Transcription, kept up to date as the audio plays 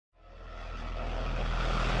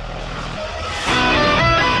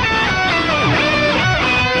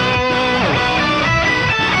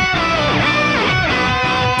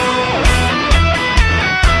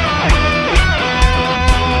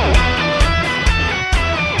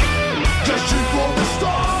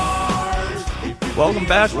Welcome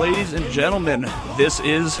back, ladies and gentlemen. This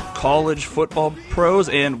is College Football Pros,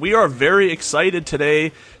 and we are very excited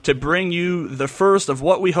today to bring you the first of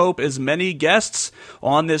what we hope is many guests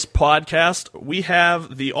on this podcast. We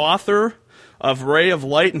have the author of Ray of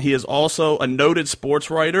Light, and he is also a noted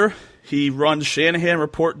sports writer. He runs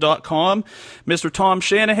ShanahanReport.com. Mr. Tom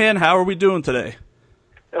Shanahan, how are we doing today?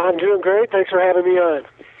 I'm doing great. Thanks for having me on.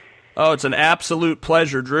 Oh, it's an absolute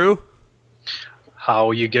pleasure, Drew.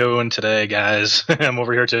 How are you going today, guys? I'm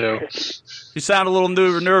over here too. You sound a little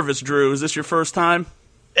nervous, Drew. Is this your first time?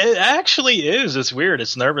 It actually is. It's weird.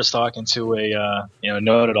 It's nervous talking to a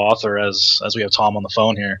noted author as we have Tom on the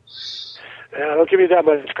phone here. Don't give me that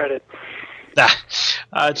much credit.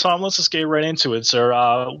 Tom, let's just get right into it, sir.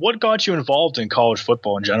 What got you involved in college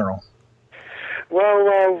football in general? Well,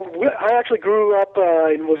 I actually grew up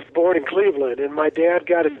and was born in Cleveland, and my dad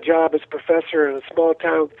got a job as a professor in a small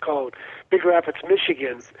town called Big Rapids,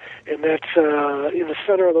 Michigan, and that's in the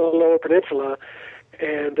center of the Lower Peninsula.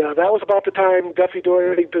 And that was about the time Duffy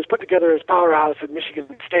Doherty was put together his powerhouse at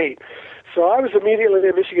Michigan State. So I was immediately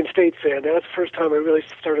a Michigan State fan. That's the first time I really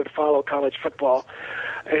started to follow college football.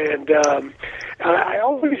 And I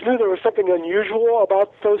always knew there was something unusual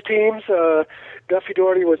about those teams. Duffy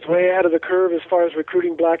Doherty was way ahead of the curve as far as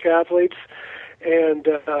recruiting black athletes. And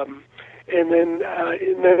then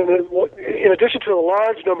in addition to a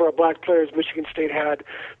large number of black players Michigan State had,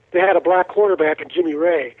 they had a black quarterback in Jimmy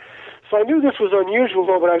Ray. So I knew this was unusual,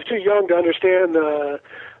 but I was too young to understand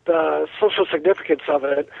the social significance of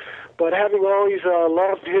it. But having always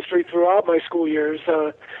loved history throughout my school years,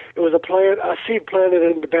 it was a seed planted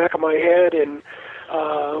in the back of my head. And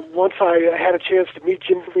once I had a chance to meet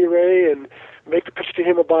Jimmy Ray and make the pitch to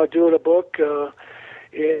him about doing a book,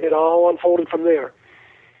 it all unfolded from there.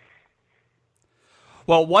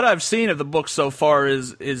 Well, what I've seen of the book so far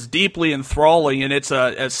is deeply enthralling, and it's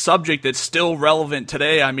a subject that's still relevant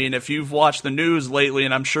today. I mean, if you've watched the news lately,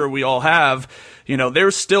 and I'm sure we all have,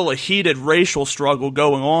 there's still a heated racial struggle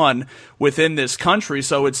going on within this country.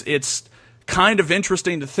 So it's kind of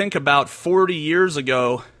interesting to think about 40 years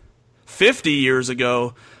ago, 50 years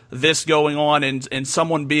ago, this going on and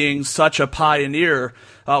someone being such a pioneer.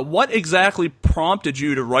 What exactly prompted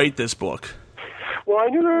you to write this book? Well, I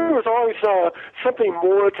knew there was always something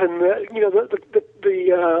more to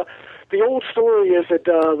the old story is that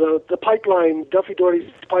the pipeline, Duffy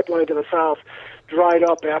Doherty's pipeline to the south, dried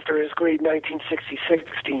up after his great 1966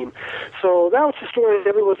 team. So that was the story that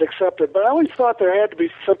everyone's accepted. But I always thought there had to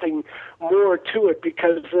be something more to it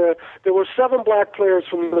because there were 7 black players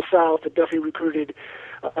from the south that Duffy recruited,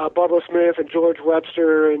 Bubba Smith and George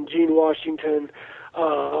Webster and Gene Washington,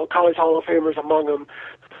 College Hall of Famers among them,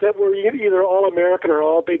 that were either All-American or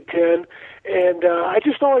All-Big Ten. And I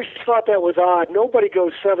just always thought that was odd. Nobody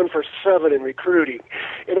goes 7 for 7 in recruiting.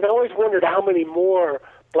 And I always wondered how many more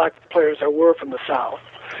black players there were from the South.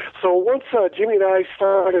 So once Jimmy and I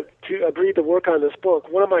started to agree to work on this book,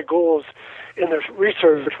 one of my goals in the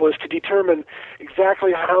research was to determine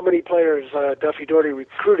exactly how many players Duffy Doherty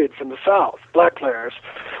recruited from the South, black players.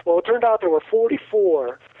 Well, it turned out there were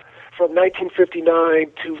 44 from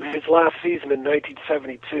 1959 to his last season in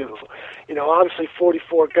 1972. Obviously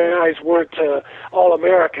 44 guys weren't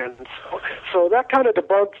All-Americans. So that kind of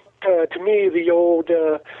debunked, to me, the old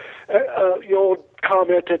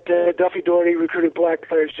comment that Duffy Doherty recruited black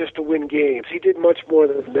players just to win games. He did much more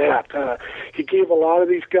than that. He gave a lot of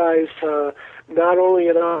these guys not only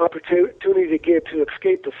an opportunity to get to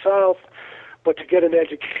escape the South, but to get an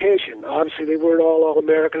education. Obviously, they weren't all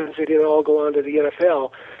All-Americans. They didn't all go on to the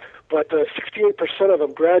NFL. But 68% of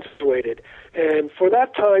them graduated. And for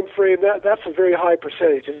that time frame, that's a very high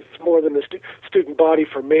percentage. It's more than the student body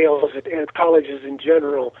for males at colleges in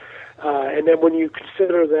general. And then when you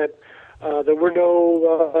consider that there were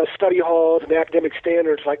no study halls and academic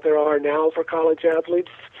standards like there are now for college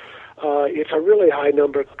athletes, it's a really high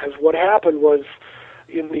number because what happened was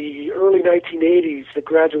in the early 1980s, the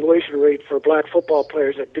graduation rate for black football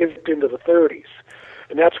players had dipped into the 30s.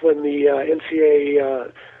 And that's when the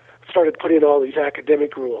NCAA started putting in all these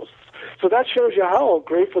academic rules. So that shows you how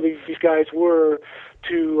grateful these guys were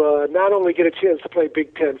to not only get a chance to play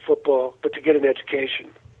Big Ten football, but to get an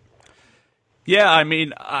education. Yeah, I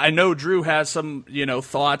mean, I know Drew has some,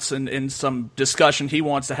 thoughts and some discussion he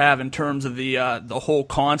wants to have in terms of the whole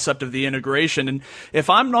concept of the integration. And if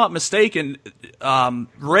I'm not mistaken,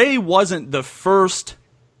 Ray wasn't the first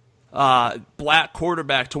black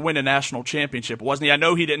quarterback to win a national championship, wasn't he? I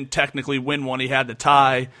know he didn't technically win one; he had the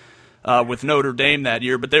tie with Notre Dame that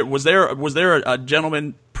year. But was there a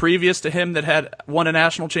gentleman previous to him that had won a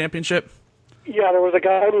national championship? Yeah, there was a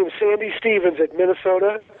guy named Sandy Stevens at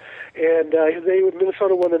Minnesota, and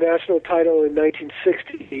Minnesota won the national title in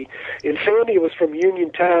 1960. And Sandy was from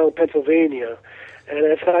Uniontown, Pennsylvania. And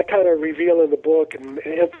as I kind of reveal in the book and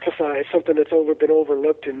emphasize something that's been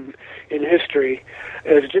overlooked in history,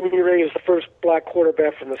 as Jimmy Ray is the first black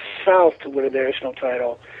quarterback from the South to win a national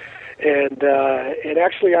title. And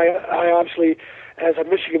actually, I obviously, as a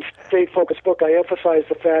Michigan State-focused book, I emphasize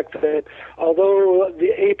the fact that although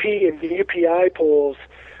the AP and the UPI polls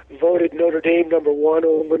voted Notre Dame number one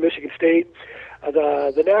over Michigan State,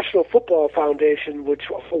 the National Football Foundation, which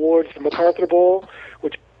awards the MacArthur Bowl,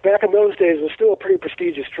 which back in those days was still a pretty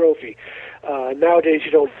prestigious trophy. Nowadays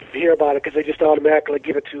you don't hear about it because they just automatically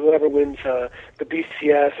give it to whoever wins the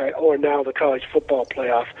BCS or now the college football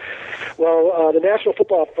playoff. Well, the National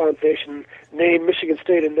Football Foundation named Michigan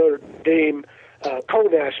State and Notre Dame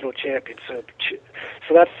co-national champions. So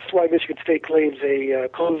that's why Michigan State claims a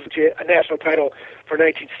national title for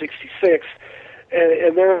 1966.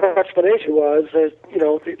 And their explanation was that,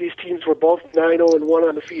 these teams were both 9-0-1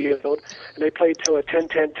 on the field, and they played to a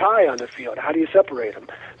 10-10 tie on the field. How do you separate them?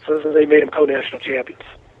 So they made them co-national champions.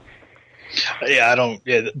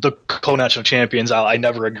 The co-national champions I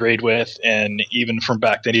never agreed with, and even from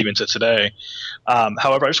back then, even to today.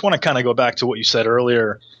 However, I just want to kind of go back to what you said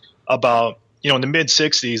earlier about, in the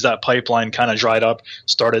mid-'60s, that pipeline kind of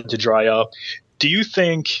started to dry up. Do you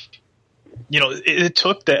think it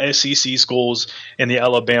took the SEC schools and the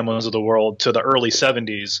Alabamas of the world to the early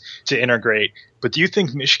 70s to integrate. But do you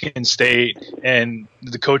think Michigan State and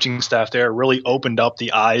the coaching staff there really opened up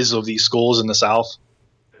the eyes of these schools in the South?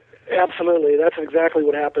 Absolutely. That's exactly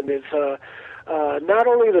what happened. Is not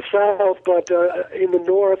only the South, but in the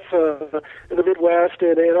North, in the Midwest,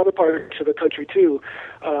 and other parts of the country, too.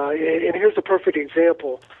 And here's a perfect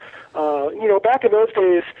example. Back in those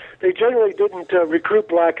days, they generally didn't recruit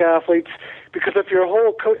black athletes because if your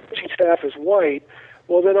whole coaching staff is white,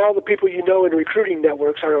 well, then all the people you know in recruiting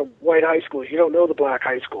networks are white high schools. You don't know the black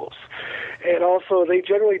high schools. And also, they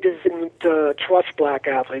generally didn't trust black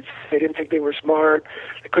athletes. They didn't think they were smart.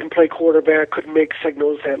 They couldn't play quarterback, couldn't make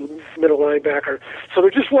signals at middle linebacker. So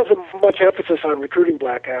there just wasn't much emphasis on recruiting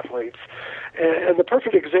black athletes. And the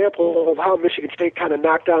perfect example of how Michigan State kind of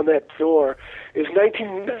knocked down that door is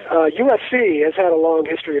USC has had a long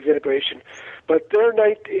history of integration, but their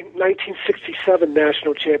 1967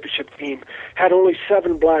 national championship team had only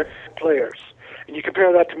 7 black players. And you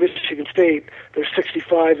compare that to Michigan State, their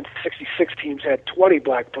 65 and 66 teams had 20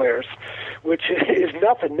 black players, which is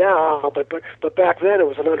nothing now, but back then it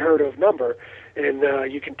was an unheard of number. And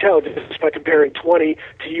you can tell just by comparing 20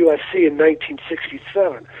 to USC in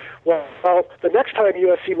 1967. Well, the next time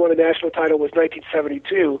USC won a national title was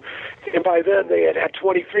 1972, and by then they had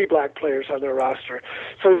 23 black players on their roster.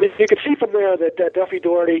 So you can see from there that Duffy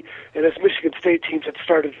Daugherty and his Michigan State teams had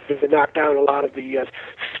started to knock down a lot of the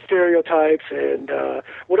stereotypes and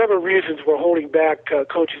whatever reasons were holding back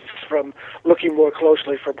coaches from looking more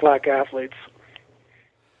closely for black athletes.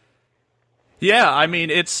 Yeah, I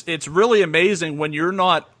mean, it's really amazing when you're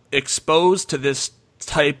not exposed to this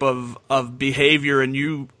type of behavior and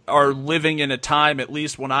you are living in a time, at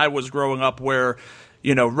least when I was growing up, where,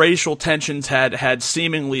 racial tensions had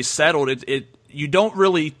seemingly settled. You don't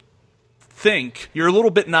really think, you're a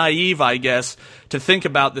little bit naive, I guess, to think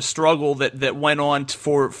about the struggle that went on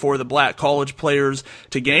for the black college players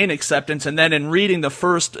to gain acceptance. And then in reading the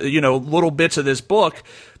first, little bits of this book,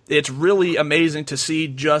 it's really amazing to see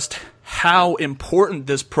just how important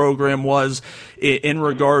this program was in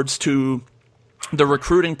regards to the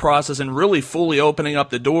recruiting process and really fully opening up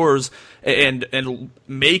the doors and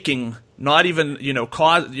making, not even,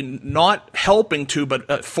 not helping to,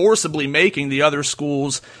 but forcibly making the other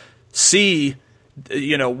schools see,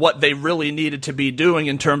 what they really needed to be doing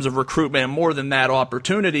in terms of recruitment and more than that,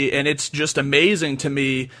 opportunity. And it's just amazing to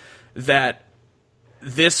me that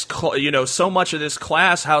this, so much of this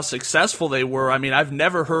class, how successful they were. I mean, I've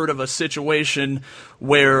never heard of a situation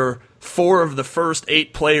where 4 of the first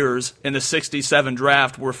 8 players in the 67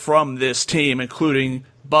 draft were from this team, including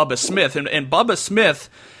Bubba Smith. And Bubba Smith,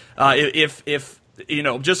 if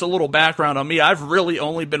just a little background on me, I've really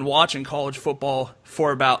only been watching college football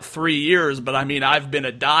for about 3 years, but I mean, I've been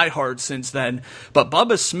a diehard since then. But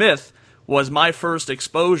Bubba Smith was my first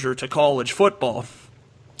exposure to college football.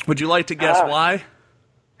 Would you like to guess why?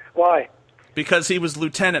 Why? Because he was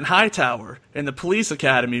Lieutenant Hightower in the Police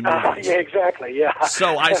Academy movies. Yeah, exactly, yeah.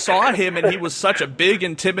 So I saw him, and he was such a big,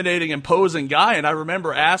 intimidating, imposing guy, and I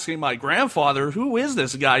remember asking my grandfather, who is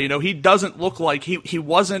this guy? He doesn't look like, he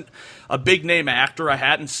wasn't a big-name actor. I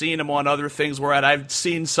hadn't seen him on other things where I'd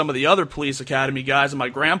seen some of the other Police Academy guys, and my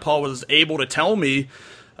grandpa was able to tell me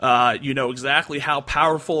you know, exactly how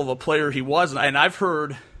powerful of a player he was. And I've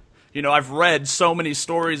heard, you know, I've read so many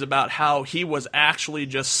stories about how he was actually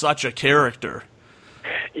just such a character.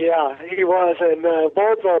 Yeah, he was, and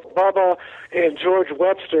both Bubba and George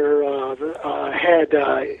Webster had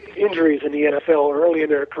injuries in the NFL early in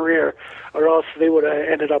their career, or else they would have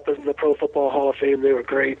ended up in the Pro Football Hall of Fame. They were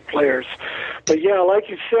great players. But yeah, like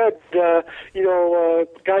you said, you know,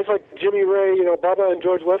 guys like Jimmy Ray, you know, Bubba and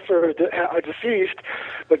George Webster are deceased,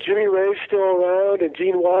 but Jimmy Ray's still around, and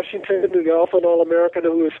Gene Washington, the Alpha and All-American,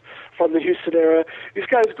 who was from the Houston era. These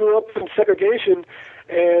guys grew up in segregation.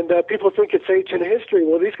 And people think it's ancient history.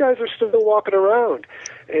 Well, these guys are still walking around.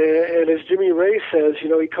 And as Jimmy Ray says, you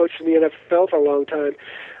know, he coached in the NFL for a long time.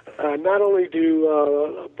 Not only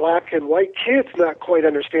do black and white kids not quite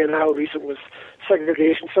understand how recent was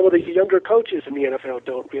segregation, some of the younger coaches in the NFL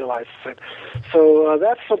don't realize it. So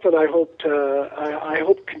that's something I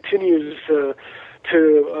hope continues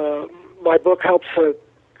to my book helps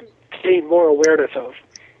gain more awareness of.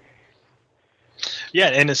 Yeah,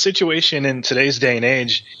 in a situation in today's day and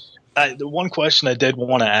age, the one question I did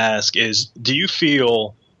want to ask is, do you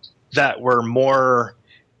feel that we're more,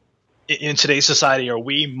 in today's society, are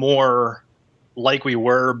we more like we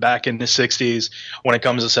were back in the 60s when it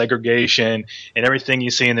comes to segregation and everything you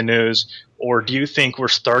see in the news, or do you think we're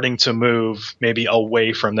starting to move maybe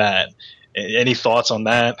away from that? Any thoughts on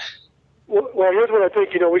that? Well, here's what I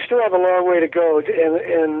think. You know, we still have a long way to go,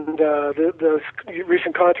 and the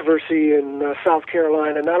recent controversy in South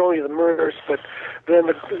Carolina, not only the murders, but then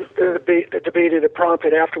the debate that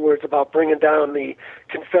prompted afterwards about bringing down the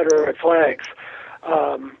Confederate flags.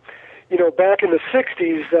 You know, back in the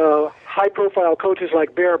 60s, high-profile coaches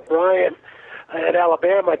like Bear Bryant at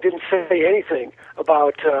Alabama didn't say anything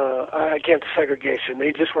about against segregation.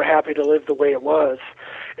 They just were happy to live the way it was.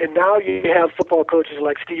 And now you have football coaches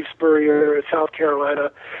like Steve Spurrier at South Carolina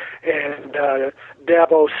and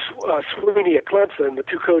Dabo Swinney at Clemson, the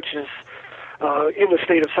two coaches in the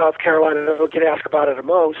state of South Carolina that get asked about it the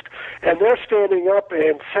most, and they're standing up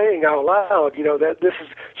and saying out loud, you know, that this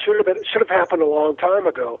should have happened a long time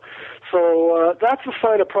ago. So that's a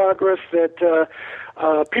sign of progress that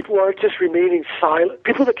people aren't just remaining silent.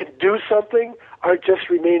 People that can do something aren't just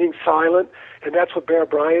remaining silent, and that's what Bear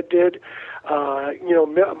Bryant did. You know,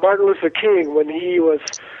 Martin Luther King, when he was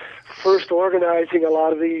first organizing a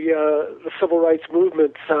lot of the civil rights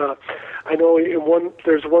movements, I know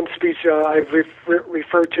there's one speech I've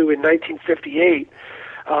referred to in 1958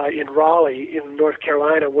 in Raleigh, in North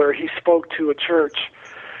Carolina, where he spoke to a church,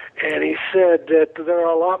 and he said that there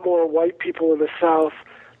are a lot more white people in the South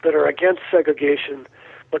that are against segregation,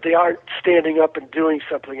 but they aren't standing up and doing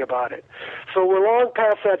something about it. So we're long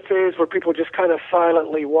past that phase where people just kind of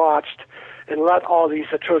silently watched and let all these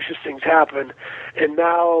atrocious things happen, and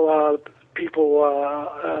now people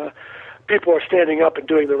are standing up and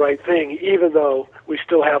doing the right thing, even though we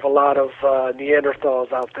still have a lot of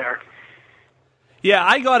Neanderthals out there. Yeah,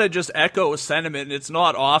 I gotta just echo a sentiment, and it's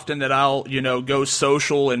not often that I'll, you know, go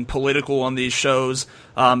social and political on these shows,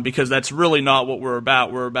 because that's really not what we're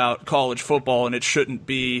about. We're about college football, and it shouldn't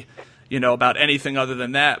be, you know, about anything other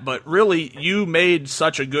than that. But really, you made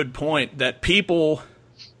such a good point that people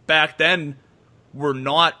back then were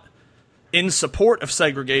not in support of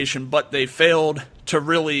segregation, but they failed to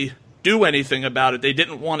really do anything about it. They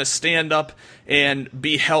didn't want to stand up and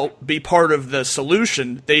be part of the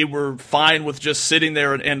solution. They were fine with just sitting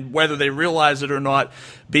there and whether they realize it or not,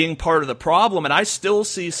 being part of the problem. And I still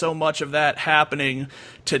see so much of that happening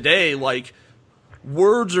today. Like,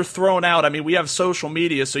 words are thrown out. I mean, we have social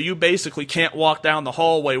media, so you basically can't walk down the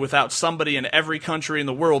hallway without somebody in every country in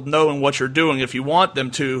the world knowing what you're doing if you want them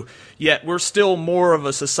to. Yet we're still more of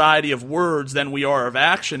a society of words than we are of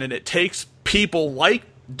action, and it takes people like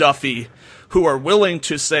Duffy who are willing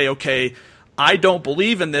to say, okay, I don't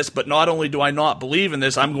believe in this, but not only do I not believe in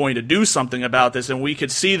this, I'm going to do something about this. And we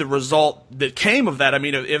could see the result that came of that. I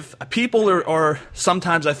mean, if people are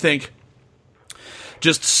sometimes, I think,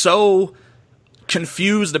 just so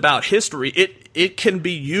confused about history, it can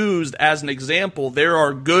be used as an example. There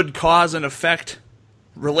are good cause and effect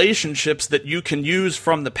relationships that you can use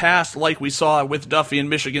from the past, like we saw with Duffy and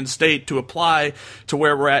Michigan State, to apply to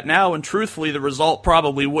where we're at now, and truthfully the result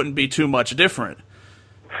probably wouldn't be too much different.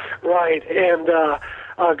 Right, and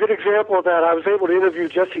a good example of that, I was able to interview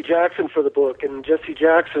Jesse Jackson for the book, and Jesse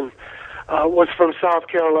Jackson was from South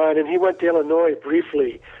Carolina, and he went to Illinois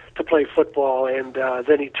briefly to play football, and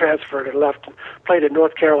then he transferred and left, played at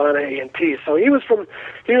North Carolina A&T. So he was from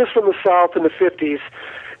the South in the 50s,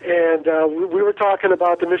 and we were talking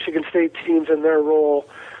about the Michigan State teams and their role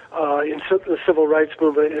in the civil rights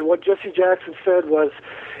movement. And what Jesse Jackson said was,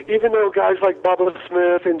 even though guys like Bubba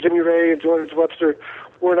Smith and Jimmy Ray and George Webster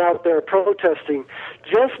weren't out there protesting,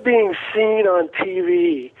 just being seen on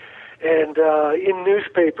TV and in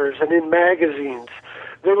newspapers and in magazines,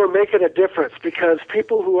 they were making a difference, because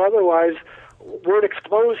people who otherwise weren't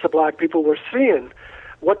exposed to black people were seeing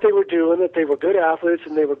what they were doing, that they were good athletes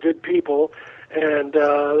and they were good people, and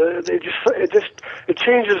it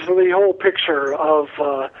changes the whole picture of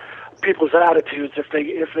people's attitudes if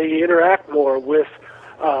they interact more with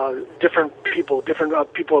different people of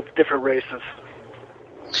different races.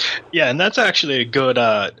 Yeah, and that's actually a good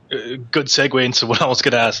segue into what I was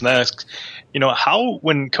going to ask next. How,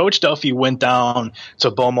 when Coach Duffy went down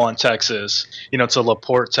to Beaumont, Texas, to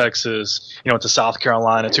LaPorte, Texas, to South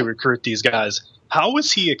Carolina to recruit these guys, how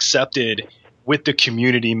was he accepted with the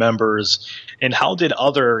community members, and how did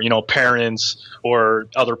other, parents or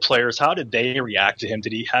other players, how did they react to him?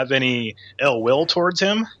 Did he have any ill will towards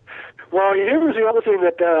him? Well, here was the other thing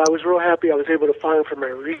that I was real happy I was able to find from my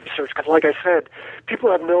research, because like I said,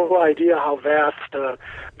 people have no idea how vast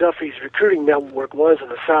Duffy's recruiting network was in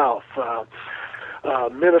the South.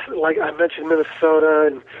 Like I mentioned, Minnesota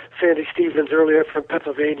and Sandy Stevens earlier from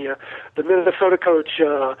Pennsylvania. The Minnesota coach,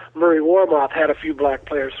 Murray Warmoth, had a few black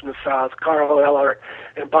players from the South, Carl Eller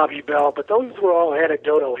and Bobby Bell, but those were all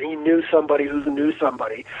anecdotal. He knew somebody who knew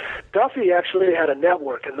somebody. Duffy actually had a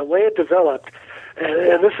network, and the way it developed,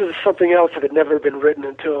 and this is something else that had never been written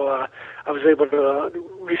until I was able to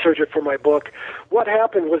research it for my book. What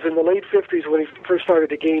happened was, in the late 50s, when he first started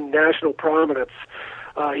to gain national prominence,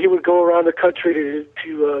 he would go around the country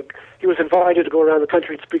he was invited to go around the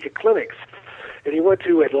country and speak at clinics. And he went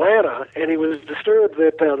to Atlanta, and he was disturbed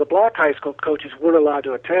that the black high school coaches weren't allowed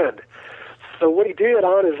to attend. So what he did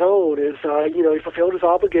on his own is, he fulfilled his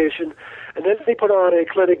obligation, and then he put on a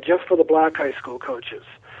clinic just for the black high school coaches.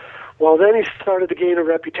 Well, then he started to gain a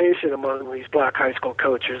reputation among these black high school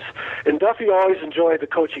coaches. And Duffy always enjoyed the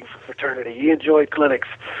coaching fraternity. He enjoyed clinics.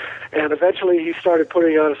 And eventually he started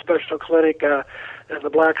putting on a special clinic, and the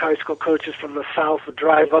black high school coaches from the South would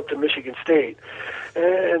drive up to Michigan State.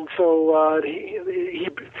 And so he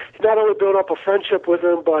not only built up a friendship with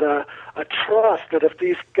them, but a trust that if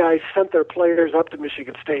these guys sent their players up to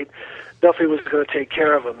Michigan State, Duffy was going to take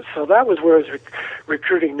care of them. So that was where his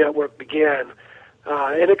recruiting network began.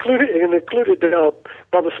 And included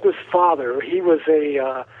Bubba Smith's father. He was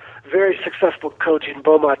a very successful coach in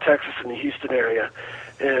Beaumont, Texas, in the Houston area,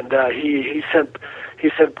 and he sent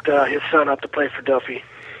his son up to play for Duffy.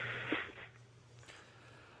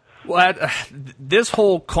 Well, this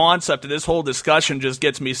whole concept, this whole discussion just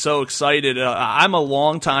gets me so excited. I'm a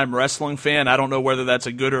longtime wrestling fan. I don't know whether that's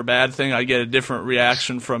a good or bad thing. I get a different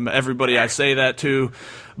reaction from everybody I say that to.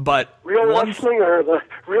 But real wrestling or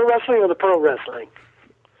the pro wrestling?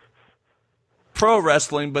 Pro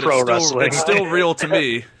wrestling, but it's still real to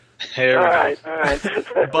me. All right.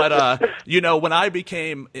 But, when I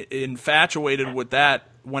became infatuated with that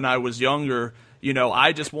when I was younger,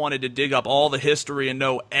 I just wanted to dig up all the history and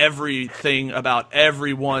know everything about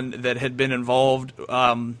everyone that had been involved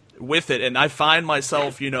with it. And I find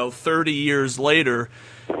myself, 30 years later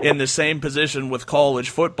in the same position with college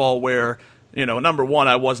football where, number one,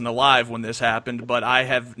 I wasn't alive when this happened, but I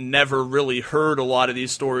have never really heard a lot of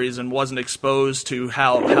these stories and wasn't exposed to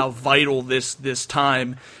how vital this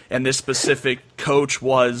time and this specific coach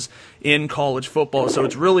was in college football. So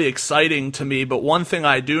it's really exciting to me. But one thing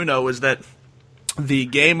I do know is that the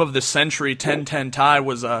game of the century 10-10 tie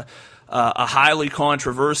was a highly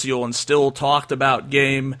controversial and still talked about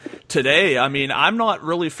game today. I mean, I'm not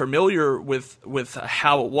really familiar with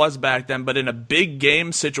how it was back then, but in a big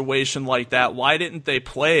game situation like that, why didn't they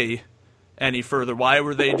play any further? Why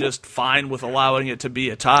were they just fine with allowing it to be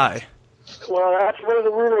a tie? Well, that's one of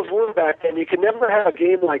the rules were back then. You could never have a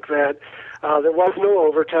game like that. There was no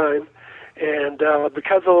overtime, and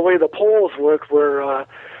because of the way the polls worked, where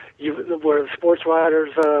the sports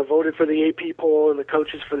writers voted for the AP poll and the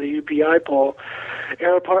coaches for the UPI poll,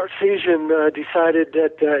 Ara Parseghian decided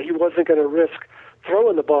that he wasn't going to risk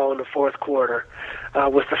throwing the ball in the fourth quarter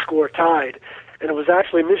with the score tied. And it was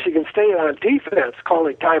actually Michigan State on defense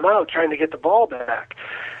calling timeout, trying to get the ball back.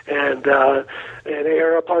 And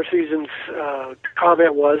Ara Parseghian's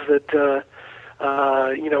comment was that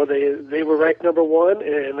they were ranked number one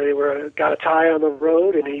and they got a tie on the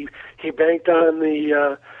road, and he banked on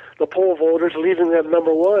the poll voters leaving them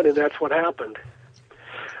number one, and that's what happened.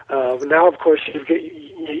 Now, of course,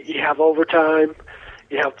 you have overtime.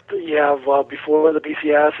 You have before the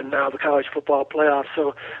BCS and now the college football playoffs.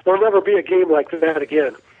 So there'll never be a game like that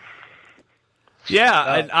again.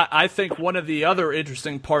 Yeah, and I think one of the other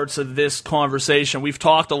interesting parts of this conversation, we've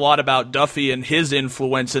talked a lot about Duffy and his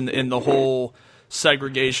influence in the whole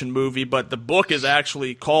segregation movie, but the book is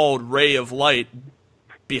actually called Ray of Light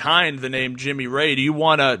behind the name Jimmy Ray. Do you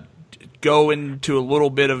want to go into a little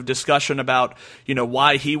bit of discussion about,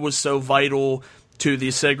 why he was so vital to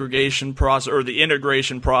the segregation process, or the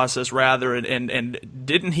integration process rather, and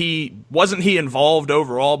wasn't he involved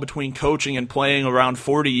overall between coaching and playing around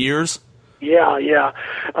 40 years? Yeah.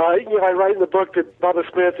 I write in the book that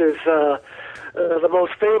Bubba Smith is the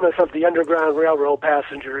most famous of the Underground Railroad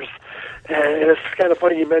passengers. And it's kind of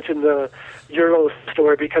funny you mentioned the Euro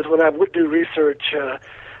story, because when I would do research,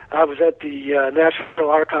 I was at the National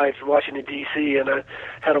Archives in Washington, D.C., and I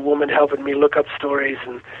had a woman helping me look up stories,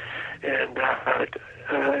 and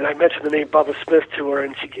I mentioned the name Bubba Smith to her,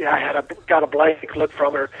 and I got a blank look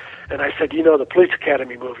from her, and I said, the Police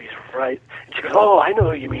Academy movies, right? And she goes, oh, I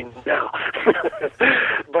know who you mean now.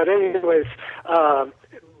 But anyways,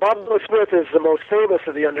 Bubba Smith is the most famous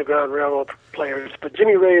of the Underground Railroad players, but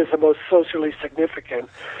Jimmy Ray is the most socially significant.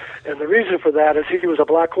 And the reason for that is he was a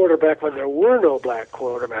black quarterback when there were no black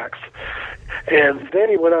quarterbacks. And then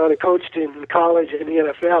he went on and coached in college and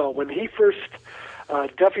the NFL. When he first,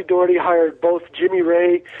 Duffy Daugherty hired both Jimmy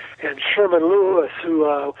Ray and Sherman Lewis, who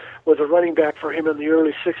was a running back for him in the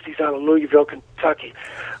early 60s out of Louisville, Kentucky,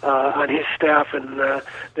 on his staff. And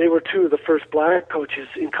they were two of the first black coaches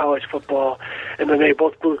in college football. And then they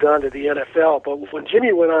both moved on to the NFL. But when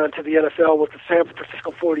Jimmy went on to the NFL with the San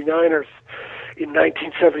Francisco 49ers, in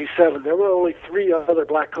 1977, there were only 3 other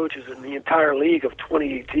black coaches in the entire league of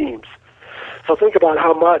 28 teams. So think about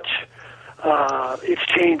how much it's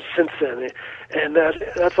changed since then. And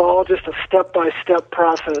that's all just a step-by-step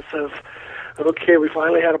process of, okay, we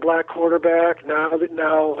finally had a black quarterback. Now there's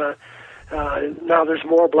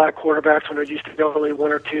more black quarterbacks when there used to be only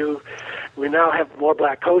 1 or 2. We now have more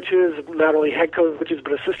black coaches, not only head coaches,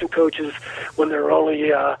 but assistant coaches when there are only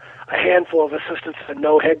a handful of assistants and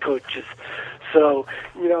no head coaches. So,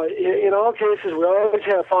 in all cases, we always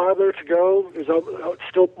have farther to go. There's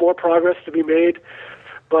still more progress to be made.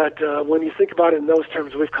 But when you think about it in those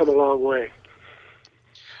terms, we've come a long way.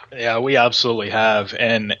 Yeah, we absolutely have.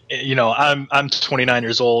 And, I'm 29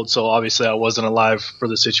 years old, so obviously I wasn't alive for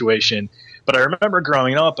the situation. But I remember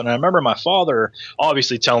growing up, and I remember my father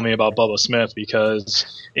obviously telling me about Bubba Smith because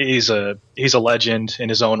he's a legend in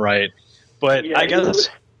his own right. But yeah, I guess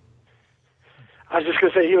I was just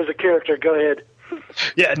going to say he was a character. Go ahead.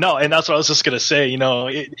 Yeah, no, and that's what I was just going to say.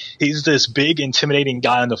 He's this big, intimidating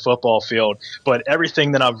guy on the football field, but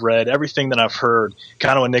everything that I've read, everything that I've heard,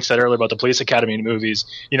 kind of what Nick said earlier about the Police Academy movies,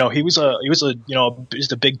 he was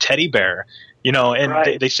the big teddy bear, and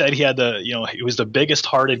right. They said he had he was the biggest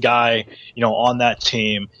hearted guy, on that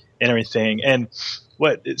team and everything. And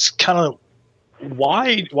it's kind of,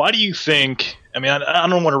 why do you think, I mean, I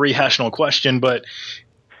don't want to rehash no question, but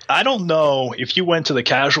I don't know if you went to the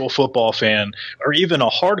casual football fan or even a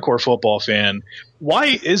hardcore football fan,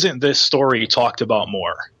 why isn't this story talked about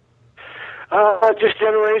more? Just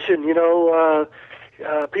generation,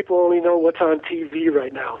 people only know what's on TV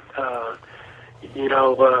right now.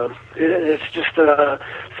 It's just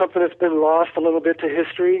something that's been lost a little bit to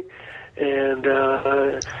history, and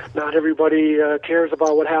not everybody cares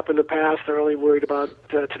about what happened in the past. They're only worried about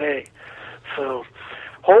today. So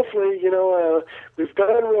hopefully, we've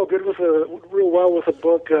done real well with a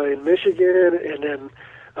book in Michigan, and then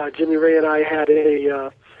Jimmy Ray and I had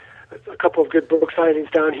a couple of good book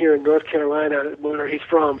signings down here in North Carolina, where he's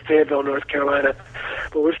from, Fayetteville, North Carolina.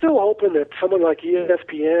 But we're still hoping that someone like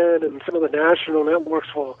ESPN and some of the national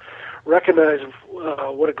networks will recognize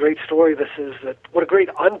what a great story this is, what a great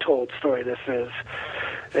untold story this is.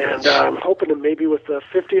 And I'm hoping that maybe with the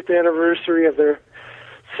 50th anniversary of their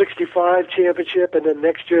 65 championship, and then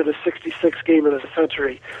next year the 66th game of the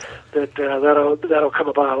century, that'll come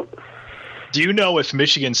about. Do you know if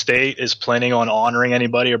Michigan State is planning on honoring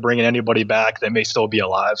anybody or bringing anybody back that may still be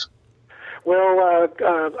alive? Well,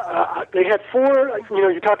 they had 4.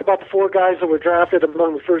 You talked about the 4 guys that were drafted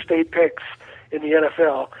among the first 8 picks in the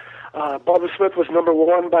NFL. Bubba Smith was number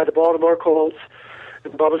 1 by the Baltimore Colts,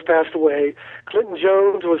 and Bubba's passed away. Clinton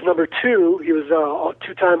Jones was number 2. He was a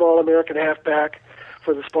 2-time All-American halfback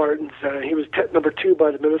for the Spartans. He was number 2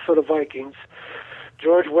 by the Minnesota Vikings.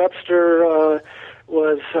 George Webster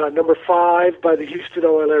was number 5 by the Houston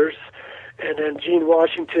Oilers. And then Gene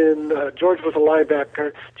Washington, George was a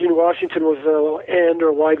linebacker. Gene Washington was an end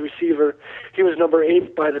or wide receiver. He was number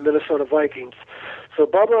 8 by the Minnesota Vikings. So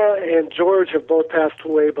Bubba and George have both passed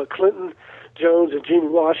away, but Clinton Jones and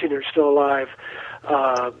Gene Washington are still alive.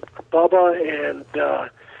 Bubba and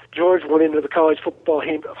George went into the College Football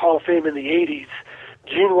Hall of Fame in the 80s.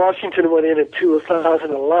 Gene Washington went in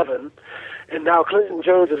 2011. And now Clinton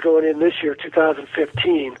Jones is going in this year,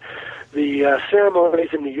 2015. The ceremony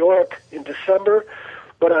is in New York in December,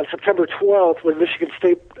 but on September 12th, when Michigan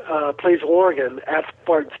State plays Oregon at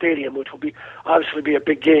Spartan Stadium, which will obviously be a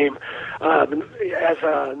big game, as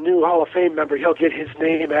a new Hall of Fame member, he'll get his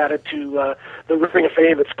name added to the Ring of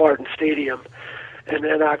Fame at Spartan Stadium. And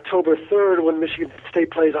then October 3rd, when Michigan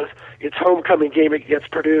State plays its homecoming game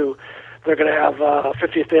against Purdue, they're going to have a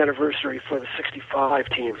 50th anniversary for the 65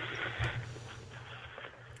 team.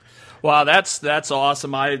 Wow, that's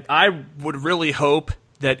awesome. I would really hope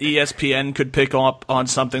that ESPN could pick up on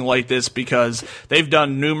something like this, because they've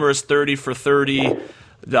done numerous 30 for 30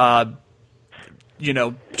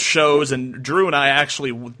 shows, and Drew and I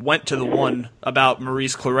actually went to the one about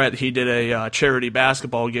Maurice Clarett. He did a charity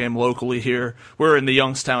basketball game locally here. We're in the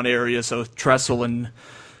Youngstown area, so Tressel and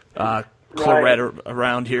Clarett are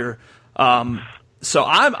around here. So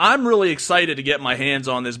I'm really excited to get my hands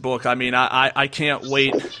on this book. I mean, I can't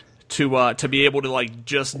wait to be able to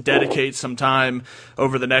just dedicate some time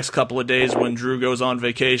over the next couple of days when Drew goes on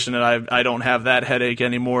vacation, and I don't have that headache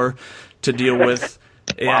anymore to deal with.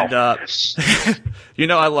 And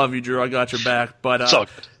I love you, Drew. I got your back. But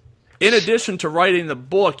in addition to writing the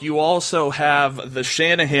book, you also have the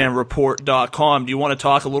ShanahanReport.com. Do you want to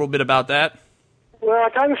talk a little bit about that? Well,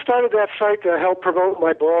 I kind of started that site to help promote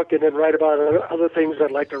my book and then write about other things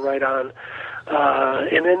I'd like to write on.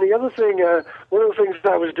 And then the other thing, one of the things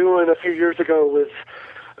I was doing a few years ago was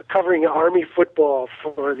covering Army football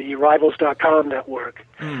for the Rivals.com network.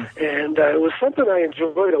 And it was something I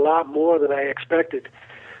enjoyed a lot more than I expected,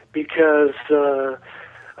 because the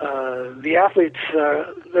athletes,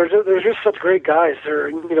 they're just such great guys.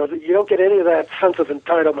 You don't get any of that sense of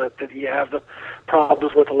entitlement that you have the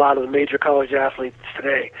problems with a lot of the major college athletes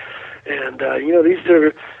today. And these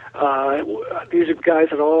are guys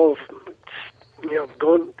that all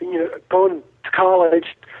going to college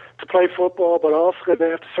to play football, but also going to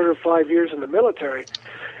have to serve 5 years in the military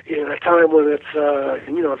in a time when it's a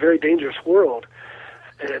very dangerous world.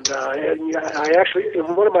 And I actually,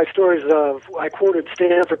 in one of my stories, I quoted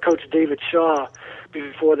Stanford coach David Shaw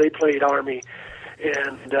before they played Army,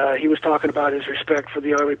 and he was talking about his respect for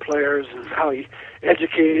the Army players and how he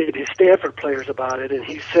educated his Stanford players about it. And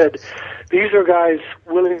he said, these are guys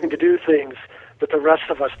willing to do things that the rest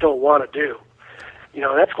of us don't want to do.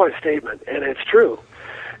 That's quite a statement, and it's true.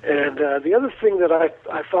 And the other thing that I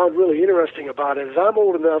found really interesting about it is I'm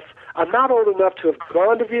not old enough to have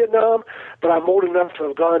gone to Vietnam, but I'm old enough to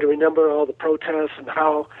have gone to remember all the protests and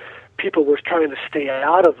how people were trying to stay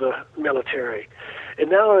out of the military. And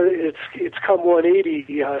now it's come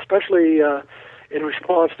 180, especially in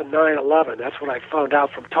response to 9/11. That's what I found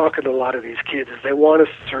out from talking to a lot of these kids, is they want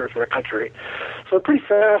to serve their country. So I'm pretty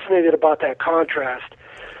fascinated about that contrast.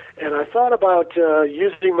 And I thought about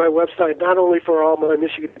using my website not only for all my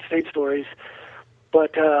Michigan State stories,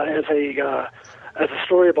 but as a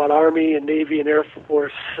story about Army and Navy and Air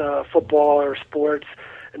Force football or sports.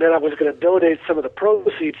 And then I was going to donate some of the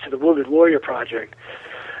proceeds to the Wounded Warrior Project.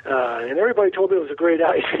 And everybody told me it was a great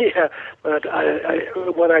idea, but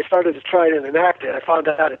when I started to try and enact it, I found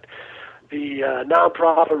out that the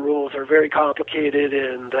nonprofit rules are very complicated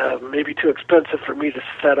and maybe too expensive for me to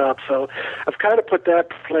set up. So I've kind of put that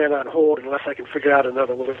plan on hold unless I can figure out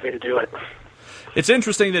another way to do it. It's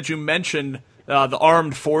interesting that you mentioned the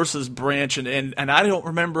Armed Forces branch, and I don't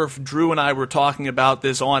remember if Drew and I were talking about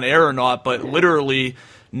this on air or not, but literally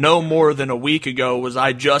no more than a week ago was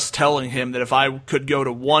I just telling him that if I could go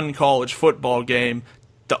to one college football game,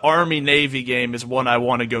 the Army-Navy game is one I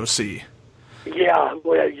want to go see. Yeah,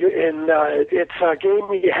 it's a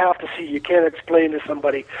game you have to see. You can't explain to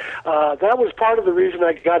somebody. That was part of the reason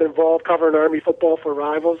I got involved covering Army football for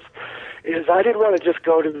Rivals, is I didn't want to just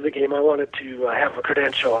go to the game. I wanted to have a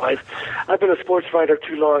credential. I've been a sports writer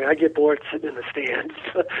too long. I get bored sitting in the stands.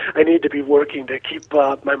 I need to be working to keep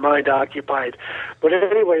my mind occupied. But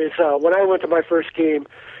anyways, when I went to my first game,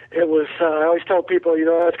 it was, I always tell people,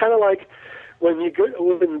 it's kind of like when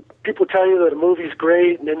people tell you that a movie's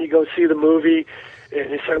great, and then you go see the movie,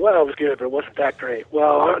 and you say, well, it was good, but it wasn't that great.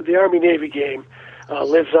 Well, the Army-Navy game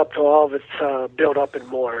lives up to all of its build-up and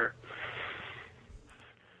more.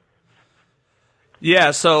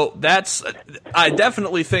 Yeah, so I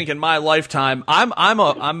definitely think in my lifetime, I'm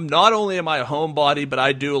not only am I a homebody, but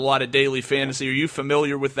I do a lot of daily fantasy. Are you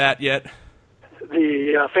familiar with that yet?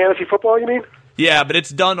 The fantasy football, you mean? Yeah, but it's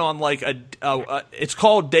done on like it's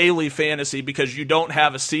called daily fantasy because you don't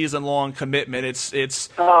have a season long commitment.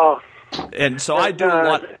 And so I do a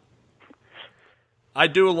lot. I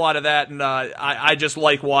do a lot of that, and I just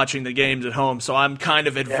like watching the games at home, so I'm kind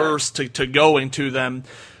of adverse to going to them.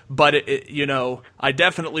 But, I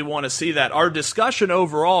definitely want to see that. Our discussion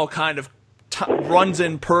overall kind of runs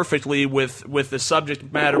in perfectly with the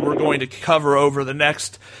subject matter we're going to cover over the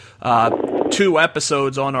next 2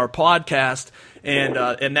 episodes on our podcast,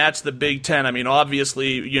 and that's the Big Ten. I mean,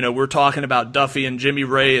 obviously, we're talking about Duffy and Jimmy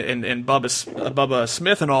Ray and Bubba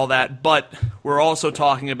Smith and all that, but we're also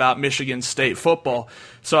talking about Michigan State football.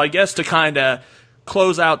 So I guess to kind of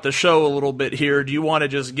close out the show a little bit here, do you want to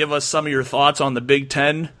just give us some of your thoughts on the Big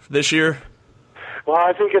Ten this year? Well,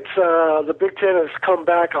 I think it's the Big Ten has come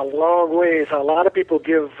back a long ways. A lot of people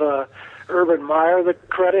give Urban Meyer the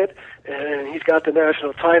credit, and he's got the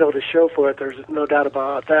national title to show for it. There's no doubt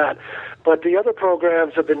about that. But the other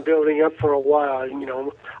programs have been building up for a while.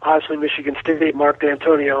 Obviously Michigan State, Mark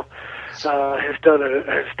D'Antonio has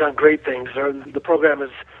done great things. The program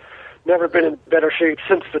has never been in better shape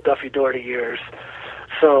since the Duffy Daugherty years.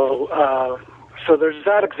 So there's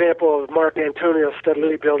that example of Mark D'Antonio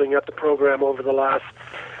steadily building up the program over the last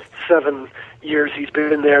 7 years he's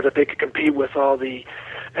been there, that they could compete with all the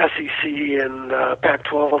SEC and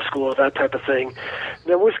Pac-12 schools, that type of thing.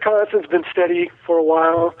 Then Wisconsin's been steady for a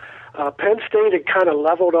while. Penn State had kind of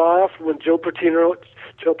leveled off when Joe Paterno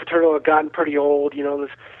had gotten pretty old. There's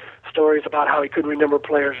stories about how he couldn't remember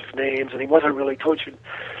players' names, and he wasn't really coaching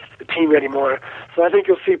the team anymore. So I think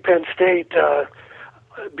you'll see Penn State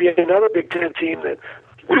be another Big Ten team that,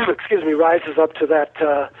 rises up to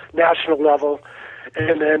that national level.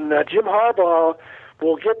 And then Jim Harbaugh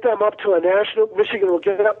will get them up to a national. Michigan will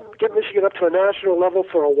get Michigan up to a national level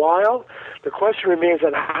for a while. The question remains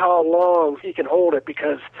on how long he can hold it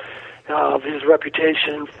because of his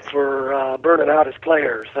reputation for burning out his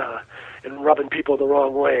players and rubbing people the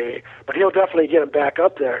wrong way. But he'll definitely get them back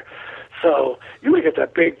up there. So you look at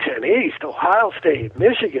that Big Ten East, Ohio State,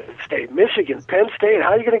 Michigan, Penn State.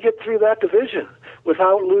 How are you going to get through that division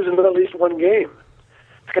without losing at least one game?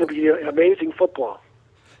 It's going to be amazing football.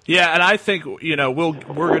 Yeah, and I think we're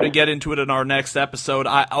going to get into it in our next episode.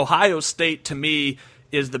 Ohio State, to me,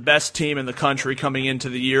 is the best team in the country coming into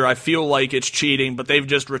the year. I feel like it's cheating, but they've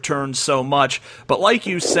just returned so much. But like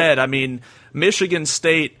you said, I mean, Michigan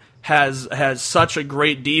State has such a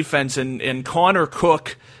great defense, and Connor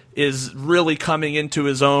Cook is really coming into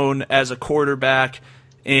his own as a quarterback.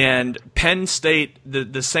 And Penn State,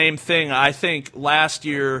 the same thing. I think last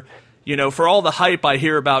year, for all the hype I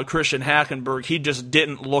hear about Christian Hackenberg, he just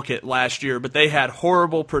didn't look it last year. But they had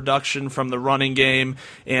horrible production from the running game,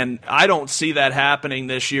 and I don't see that happening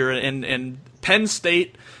this year. And Penn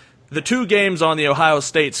State, the 2 games on the Ohio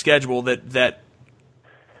State schedule that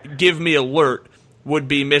give me alert would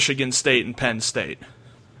be Michigan State and Penn State.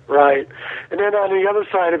 Right. And then on the other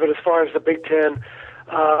side of it, as far as the Big Ten,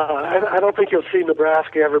 I don't think you'll see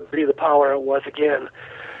Nebraska ever be the power it was again.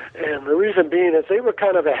 And the reason being is they were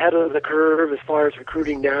kind of ahead of the curve as far as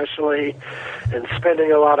recruiting nationally and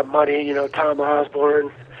spending a lot of money. Tom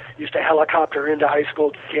Osborne used to helicopter into high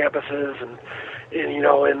school campuses and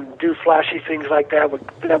do flashy things like that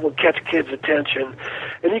would catch kids' attention.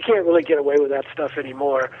 And you can't really get away with that stuff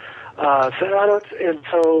anymore. I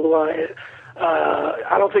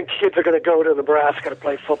don't think kids are going to go to Nebraska to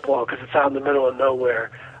play football because it's out in the middle of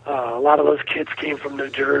nowhere. A lot of those kids came from New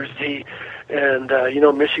Jersey, and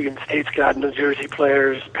Michigan State's got New Jersey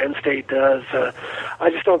players. Penn State does. I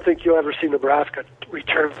just don't think you'll ever see Nebraska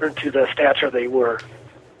return to the stature they were.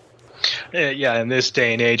 Yeah, in this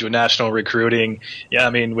day and age with national recruiting,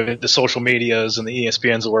 with the social medias and the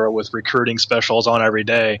ESPNs were with recruiting specials on every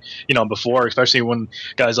day, before, especially when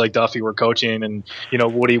guys like Duffy were coaching and,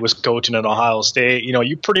 Woody was coaching at Ohio State,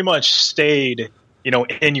 you pretty much stayed,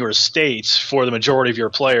 in your states for the majority of your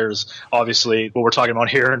players. Obviously, what we're talking about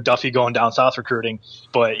here, Duffy going down south recruiting.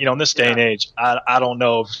 But, in this day and age, I don't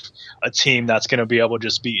know if a team that's going to be able to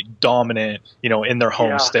just be dominant, in their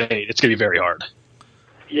home state. It's going to be very hard.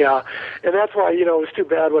 Yeah, and that's why, it was too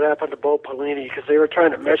bad what happened to Bo Pelini because they were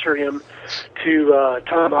trying to measure him to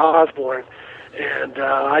Tom Osborne. And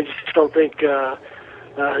I just don't think,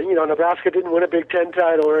 Nebraska didn't win a Big Ten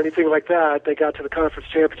title or anything like that. They got to the conference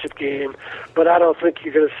championship game. But I don't think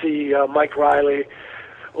you're going to see Mike Riley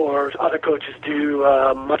or other coaches do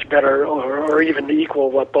much better or even equal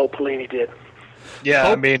what Bo Pelini did.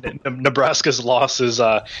 Yeah, Nebraska's loss is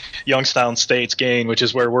Youngstown State's gain, which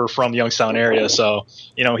is where we're from, the Youngstown area. So,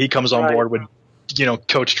 he comes on board with,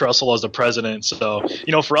 Coach Trussell as the president. So,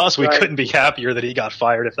 for us, we couldn't be happier that he got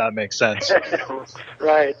fired, if that makes sense.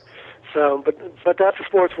 Right. So, but that's the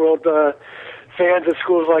sports world. Fans of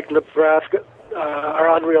schools like Nebraska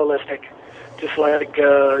are unrealistic. Just like,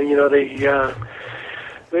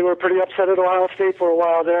 they were pretty upset at Ohio State for a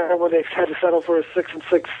while there when they had to settle for a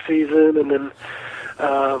 6-6 season, and then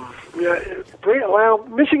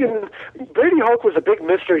Michigan. Brady Hoke was a big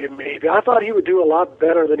mystery to me. I thought he would do a lot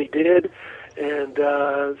better than he did, and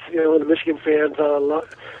the Michigan fans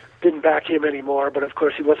didn't back him anymore. But of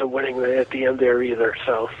course, he wasn't winning at the end there either.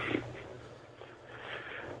 So.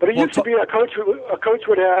 But it used to be a coach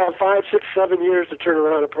would have 5, 6, 7 years to turn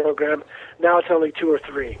around a program. Now it's only 2 or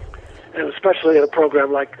 3, and especially in a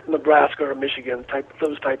program like Nebraska or Michigan,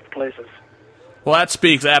 those type of places. Well, that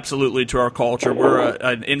speaks absolutely to our culture. We're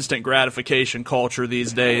an instant gratification culture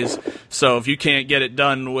these days. So if you can't get it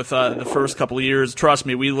done with the first couple of years, trust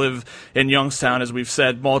me, we live in Youngstown, as we've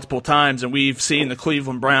said multiple times, and we've seen the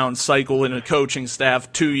Cleveland Browns cycle in a coaching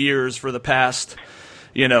staff 2 years for the past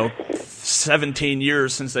 17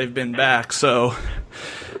 years since they've been back. So,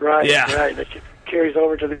 right. It carries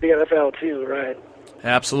over to the NFL too, right?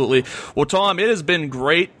 Absolutely. Well, Tom, it has been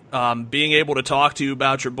great being able to talk to you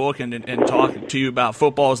about your book and talk to you about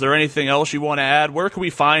football. Is there anything else you want to add? Where can we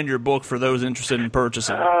find your book for those interested in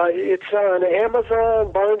purchasing? It's on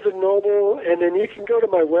Amazon, Barnes & Noble, and then you can go to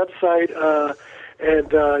my website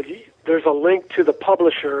and there's a link to the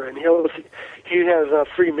publisher, and he has a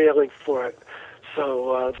free mailing for it.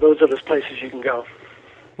 So those are the places you can go.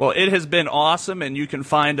 Well, it has been awesome, and you can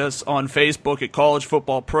find us on Facebook at College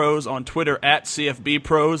Football Pros, on Twitter at CFB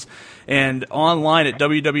Pros, and online at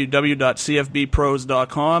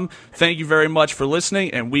www.cfbpros.com. Thank you very much for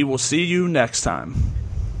listening, and we will see you next time.